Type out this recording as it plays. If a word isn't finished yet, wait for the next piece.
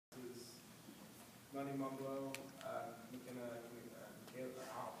Johnny Mumblo, McKenna,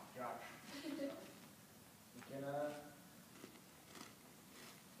 oh gosh, McKenna,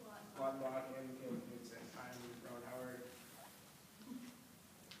 Block, and Michaela Knudsen. I'm Rowan Howard.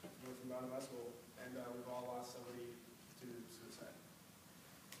 We're from Mount Muscle, and we've all lost somebody to suicide.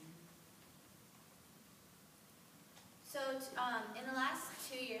 So in the last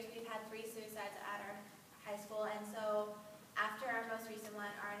 2 years, we've had 3 suicides at our high school, and so after our most recent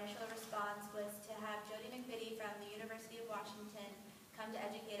one, our initial response was to have Jody McVitie from the University of Washington come to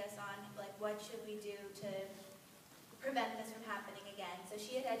educate us on what should we do to prevent this from happening again. So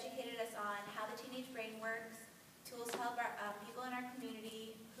she had educated us on how the teenage brain works, tools to help our people in our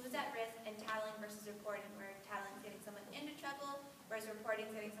community, who's at risk, and tattling versus reporting, where tattling is getting someone into trouble, whereas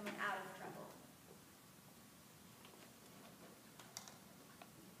reporting is getting someone out of trouble.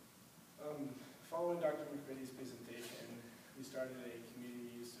 Following Dr. McVitie's presentation, we started a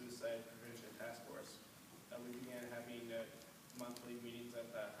community suicide prevention task force. We began having monthly meetings at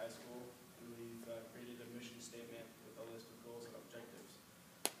the high school, and we've created a mission statement with a list of goals and objectives.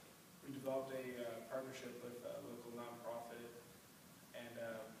 We developed a partnership with a local nonprofit, and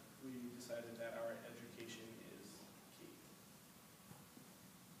we decided that our education is key.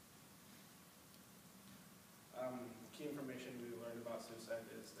 Key information we learned about suicide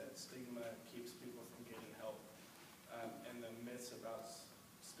is that stigma keeps people from getting help, and the myths about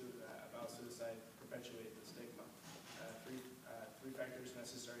suicide perpetuate the stigma. Three factors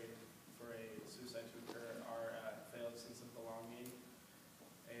necessary for a suicide to occur are a failed sense of belonging,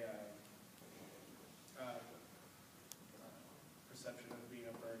 perception of being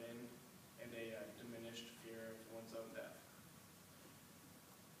a burden, and a diminished fear of one's own death.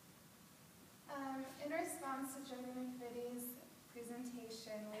 In response to Jody McVitie's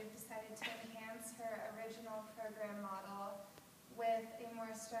presentation, we've decided to enhance her original program model with a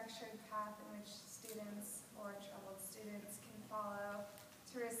more structured path in which students or troubled students can follow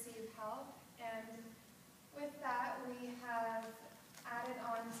to receive help. And with that, we have added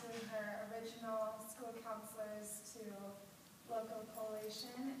on to her original school counselors to local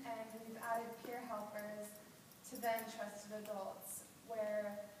collation, and we've added peer helpers to then trusted adults,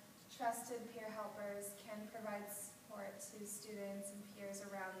 where trusted peer helpers can provide support to students and peers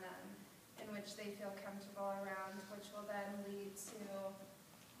around them in which they feel comfortable around, which will then lead to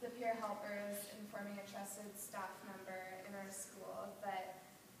the peer helpers informing a trusted staff member in our school that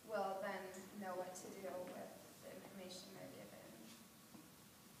will then know what to do with the information they're given.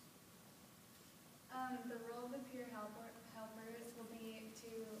 The role of the peer helpers will be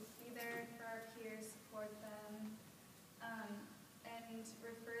to be there for our peers, support them, and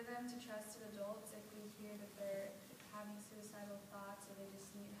refer them to trusted adults if we hear that they're having suicidal thoughts or they just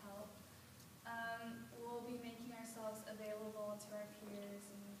need help. We'll be making ourselves available to our peers,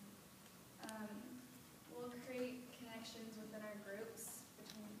 and we'll create connections within our groups,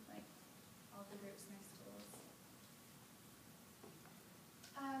 between all the groups in our schools.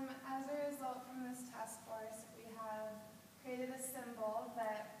 As a result from this task force, we have created a symbol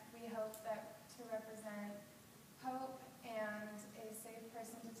that we hope to represent hope and a safe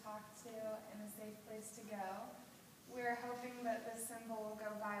person to talk to and a safe place to go. We're hoping that this symbol will go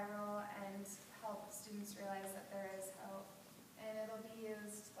viral and help students realize that there is hope, and it'll be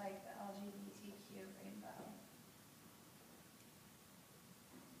used like the LGBTQ rainbow.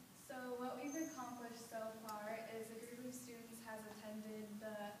 So what we've accomplished so far is a group of students has attended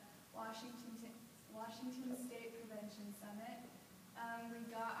the Washington State Prevention Summit. We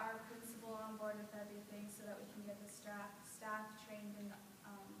got our principal on board with everything so that we can get the staff trained in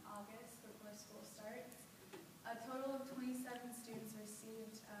August before school starts. A total of 27 students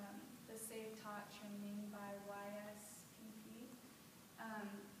received the Safe Talk training by YSPP.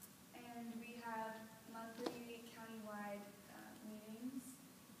 And we have monthly countywide meetings,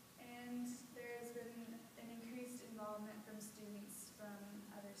 and there's been an increased involvement from students from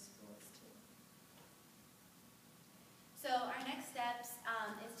other schools too. So our next steps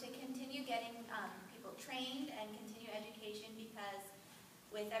is to continue getting people trained and continue education, because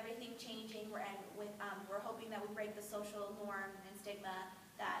with everything changing, we're hoping that we break the social norm and stigma,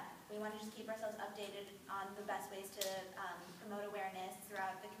 that we want to just keep ourselves updated on the best ways to promote awareness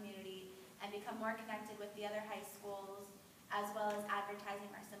throughout the community and become more connected with the other high schools, as well as advertising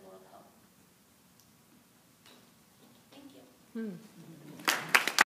our symbol of hope. Thank you.